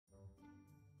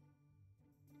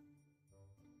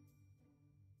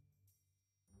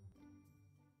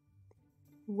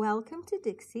Welcome to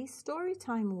Dixy's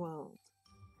Storytime World.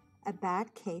 A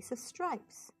Bad Case of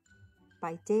Stripes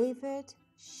by David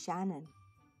Shannon.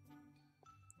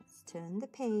 Let's turn the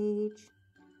page.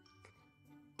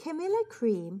 Camilla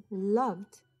Cream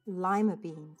loved lima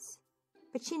beans,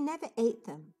 but she never ate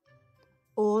them.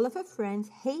 All of her friends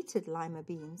hated lima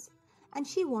beans, and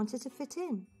she wanted to fit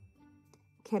in.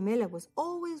 Camilla was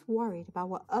always worried about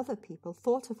what other people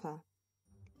thought of her.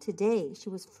 Today she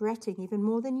was fretting even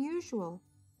more than usual.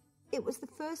 It was the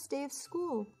first day of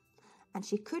school, and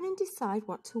she couldn't decide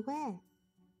what to wear.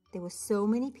 There were so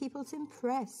many people to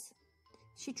impress.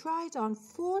 She tried on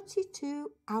 42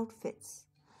 outfits,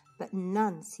 but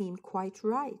none seemed quite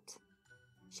right.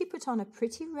 She put on a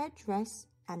pretty red dress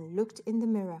and looked in the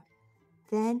mirror.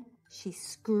 Then she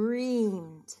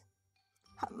screamed.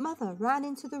 Her mother ran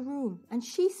into the room, and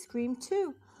she screamed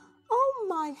too. "Oh,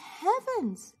 my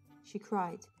heavens!" she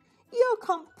cried. "You're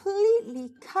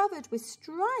completely covered with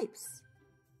stripes."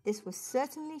 This was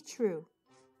certainly true.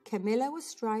 Camilla was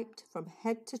striped from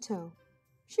head to toe.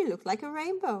 She looked like a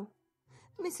rainbow.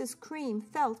 Mrs. Cream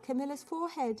felt Camilla's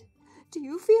forehead. "Do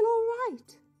you feel all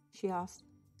right?" she asked.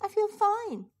 "I feel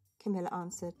fine," Camilla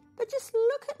answered. "But just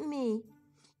look at me."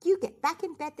 "You get back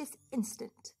in bed this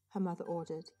instant," her mother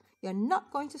ordered. "You're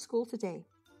not going to school today."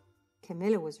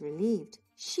 Camilla was relieved.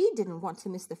 She didn't want to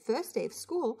miss the first day of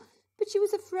school, but she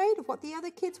was afraid of what the other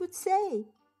kids would say,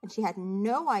 and she had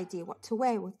no idea what to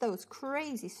wear with those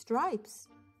crazy stripes.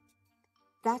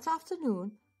 That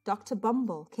afternoon, Dr.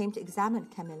 Bumble came to examine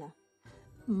Camilla.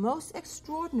 "Most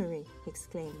extraordinary," he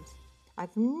exclaimed.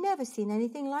 "I've never seen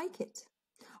anything like it.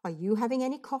 Are you having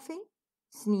any coughing,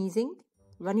 sneezing,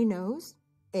 runny nose,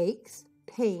 aches,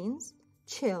 pains,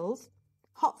 chills,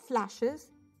 hot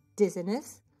flashes,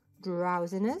 dizziness,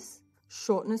 drowsiness,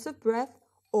 shortness of breath,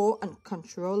 or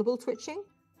uncontrollable twitching?"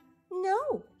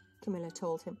 "No," Camilla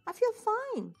told him. "I feel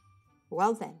fine."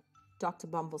 "Well then," Dr.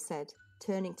 Bumble said,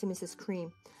 turning to Mrs.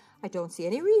 Cream, "I don't see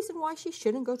any reason why she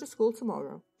shouldn't go to school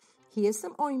tomorrow. Here's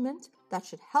some ointment that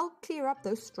should help clear up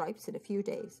those stripes in a few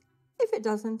days. If it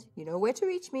doesn't, you know where to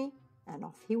reach me." And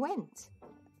off he went.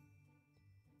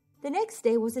 The next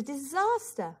day was a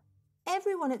disaster.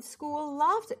 Everyone at school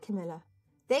laughed at Camilla.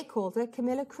 They called her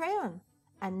Camilla Cream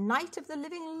and Night of the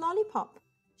Living Lollipop.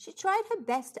 She tried her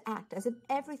best to act as if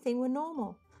everything were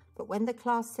normal, but when the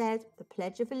class said the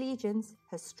Pledge of Allegiance,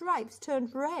 her stripes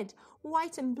turned red,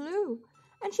 white, and blue,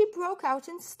 and she broke out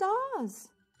in stars.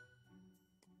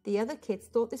 The other kids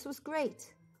thought this was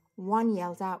great. One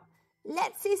yelled out,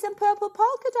 "Let's see some purple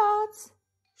polka dots."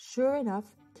 Sure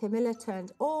enough, Camilla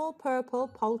turned all purple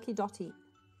polka dotty.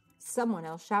 Someone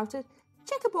else shouted,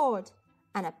 "Checkerboard,"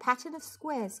 and a pattern of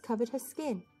squares covered her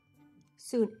skin.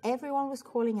 Soon everyone was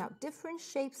calling out different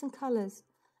shapes and colors,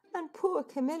 and poor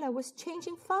Camilla was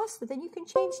changing faster than you can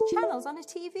change channels on a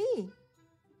TV.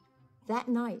 That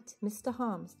night, Mr.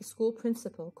 Harms, the school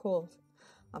principal, called.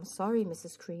 "I'm sorry,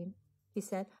 Mrs. Cream," he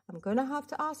said. "I'm going to have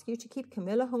to ask you to keep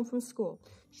Camilla home from school.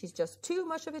 She's just too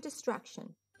much of a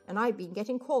distraction, and I've been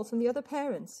getting calls from the other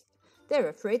parents. They're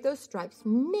afraid those stripes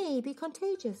may be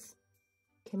contagious."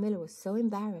 Camilla was so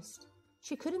embarrassed.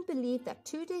 She couldn't believe that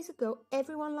 2 days ago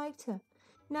everyone liked her.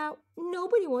 Now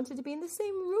nobody wanted to be in the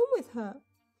same room with her.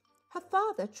 Her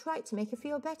father tried to make her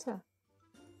feel better.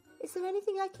 "Is there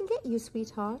anything I can get you,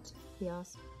 sweetheart?" he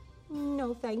asked.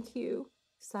 "No, thank you,"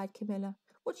 sighed Camilla.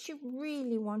 What she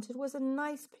really wanted was a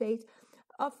nice plate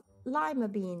of lima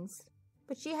beans,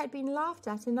 but she had been laughed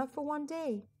at enough for one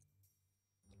day.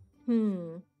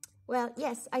 Well,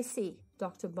 yes, I see,"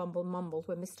 Dr. Bumble mumbled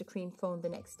when Mr. Cream phoned the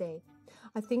next day.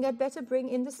 "I think I'd better bring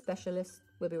in the specialist.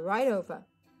 We'll be right over."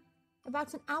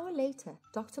 About an hour later,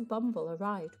 Dr. Bumble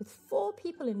arrived with 4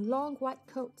 people in long white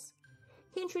coats.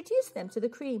 He introduced them to the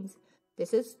Creams.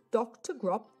 "This is Dr.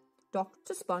 Grop,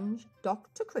 Dr. Sponge,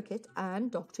 Dr. Cricket, and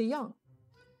Dr. Young."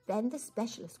 Then the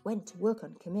specialist went to work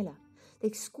on Camilla.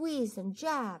 They squeezed and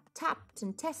jabbed, tapped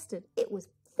and tested. It was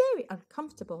very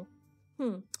uncomfortable.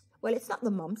 "Well, it's not the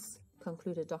mumps,"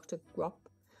 concluded Dr. Grop.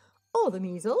 "Or the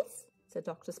measles," said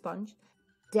Dr. Sponge.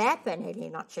 "Definitely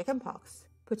not chicken pox,"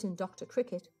 put in Dr.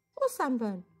 Cricket. "Or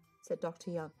sunburn," said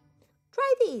Dr. Young.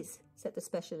 "Try these," said the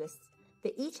specialists.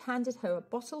 They each handed her a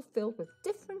bottle filled with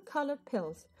different coloured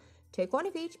pills. "Take one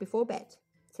of each before bed,"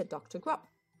 said Dr. Grop.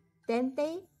 Then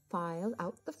they filed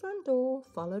out the front door,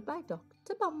 followed by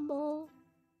Dr. Bumble.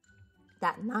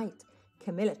 That night,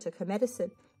 Camilla took her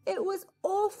medicine. It was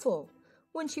awful.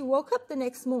 When she woke up the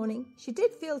next morning, she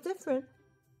did feel different,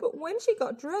 but when she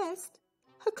got dressed,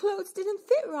 her clothes didn't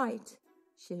fit right.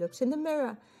 She looked in the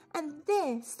mirror, and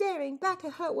there, staring back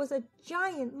at her, was a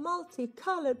giant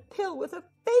multicolored pill with a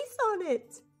face on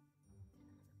it.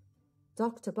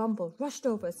 Dr. Bumble rushed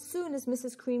over as soon as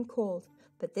Mrs. Cream called,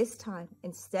 but this time,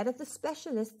 instead of the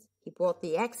specialists, he brought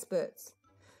the experts.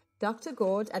 Dr.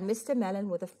 Gord and Mr. Mellon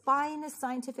were the finest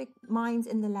scientific minds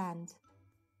in the land.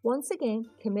 Once again,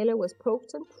 Camilla was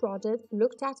poked and prodded,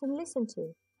 looked at and listened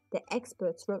to. The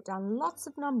experts wrote down lots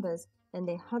of numbers, then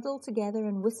they huddled together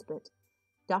and whispered.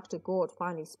 Dr. Gord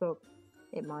finally spoke.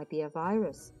 "It might be a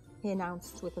virus," he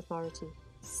announced with authority.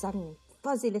 Suddenly,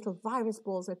 fuzzy little virus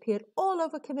balls appeared all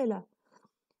over Camilla.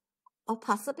 "Or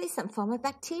possibly some form of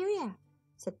bacteria,"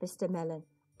 said Mr. Mellon.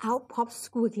 "Out popped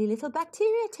squiggly little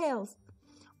bacteria tails."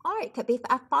 "Or it could be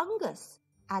a fungus,"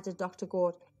 added Dr.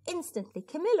 Gord. Instantly,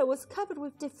 Camilla was covered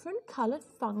with different coloured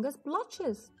fungus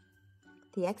blotches.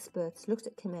 The experts looked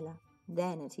at Camilla,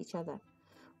 then at each other.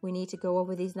 "We need to go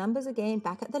over these numbers again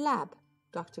back at the lab,"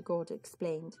 Dr. Gord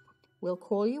explained. "We'll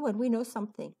call you when we know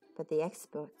something." But the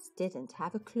experts didn't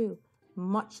have a clue,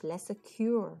 much less a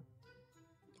cure.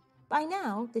 By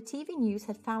now, the TV news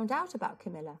had found out about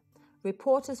Camilla.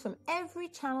 Reporters from every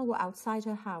channel were outside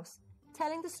her house,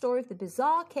 telling the story of the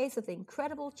bizarre case of the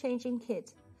incredible changing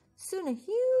kid. Soon a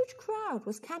huge crowd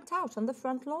was camped out on the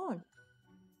front lawn.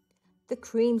 The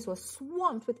Creams were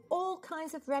swamped with all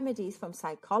kinds of remedies from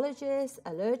psychologists,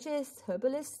 allergists,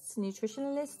 herbalists,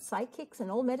 nutritionalists, psychics, an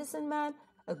old medicine man,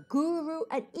 a guru,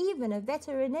 and even a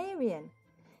veterinarian.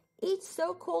 Each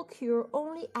so-called cure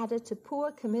only added to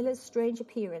poor Camilla's strange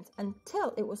appearance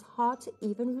until it was hard to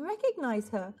even recognize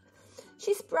her.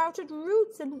 She sprouted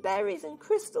roots and berries and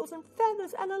crystals and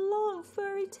feathers and a long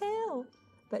furry tail.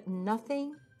 But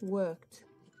nothing worked.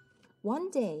 One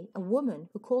day, a woman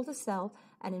who called herself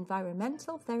an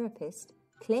environmental therapist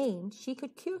claimed she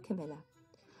could cure Camilla.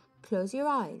 "Close your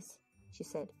eyes," she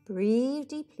said. "Breathe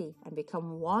deeply and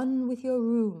become one with your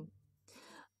room."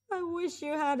 "I wish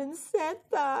you hadn't said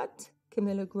that,"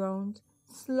 Camilla groaned.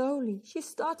 Slowly, she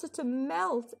started to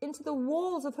melt into the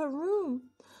walls of her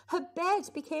room. Her bed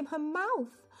became her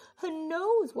mouth. Her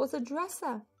nose was a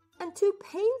dresser, and 2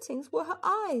 paintings were her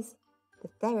eyes. The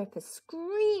therapist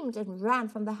screamed and ran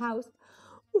from the house.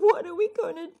 "What are we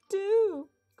going to do?"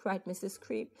 cried Mrs.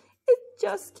 Cream. "It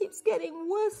just keeps getting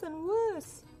worse and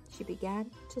worse." She began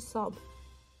to sob.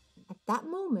 At that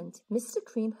moment, Mr.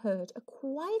 Cream heard a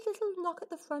quiet little knock at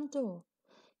the front door.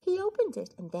 He opened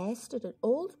it, and there stood an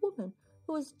old woman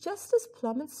who was just as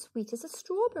plump and sweet as a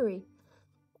strawberry.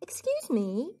 "Excuse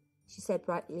me," she said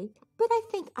brightly, "but I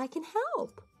think I can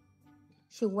help."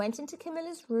 She went into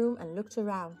Camilla's room and looked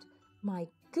around. "My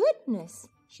goodness,"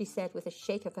 she said with a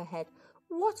shake of her head,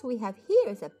 "what we have here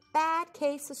is a bad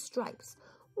case of stripes,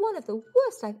 one of the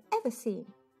worst I've ever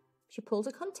seen." She pulled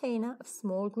a container of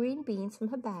small green beans from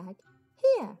her bag.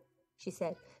 "Here," she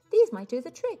said, "these might do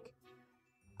the trick."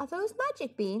 "Are those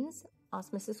magic beans?"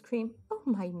 asked Mrs. Cream. "Oh,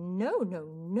 my,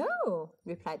 no,"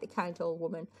 replied the kind old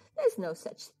woman. "There's no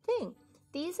such thing.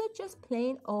 These are just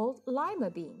plain old lima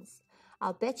beans.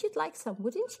 I'll bet you'd like some,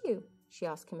 wouldn't you?" she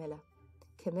asked Camilla.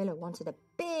 Camilla wanted a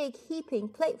big, heaping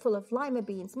plateful of lima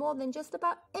beans more than just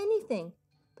about anything,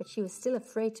 but she was still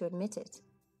afraid to admit it.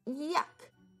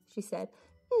 "Yuck," she said.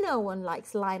 "No one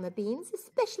likes lima beans,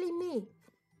 especially me."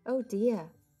 "Oh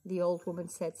dear," the old woman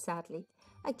said sadly.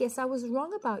 "I guess I was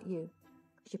wrong about you."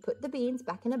 She put the beans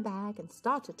back in a bag and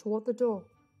started toward the door.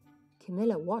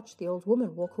 Camilla watched the old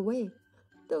woman walk away.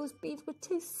 Those beans would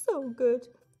taste so good,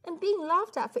 and being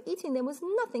laughed at for eating them was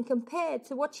nothing compared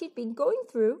to what she'd been going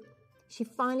through. She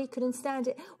finally couldn't stand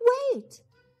it. "Wait!"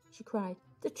 she cried.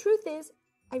 "The truth is,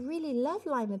 I really love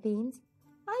lima beans."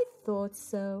 "I thought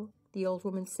so," the old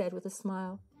woman said with a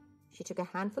smile. She took a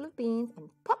handful of beans and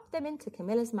popped them into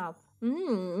Camilla's mouth.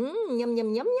 Yum, yum,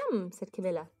 yum, yum," said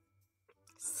Camilla.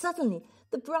 Suddenly,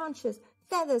 the branches,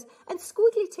 feathers, and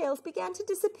squiggly tails began to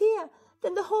disappear.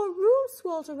 Then the whole room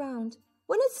swirled around.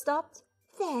 When it stopped,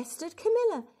 there stood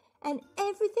Camilla, and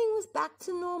everything was back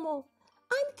to normal.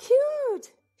 "I'm cured!"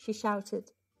 she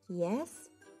shouted. "Yes,"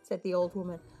 said the old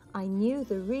woman. "I knew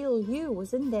the real you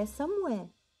was in there somewhere."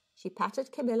 She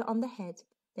patted Camilla on the head.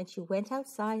 Then she went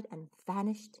outside and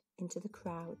vanished into the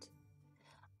crowd.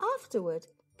 Afterward,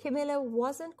 Camilla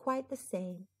wasn't quite the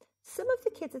same. Some of the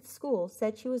kids at school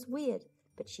said she was weird,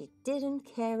 but she didn't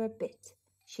care a bit.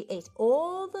 She ate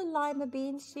all the lima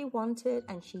beans she wanted,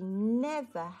 and she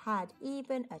never had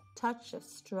even a touch of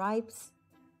stripes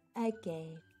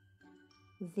again.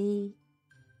 The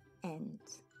end.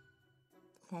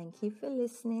 Thank you for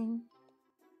listening.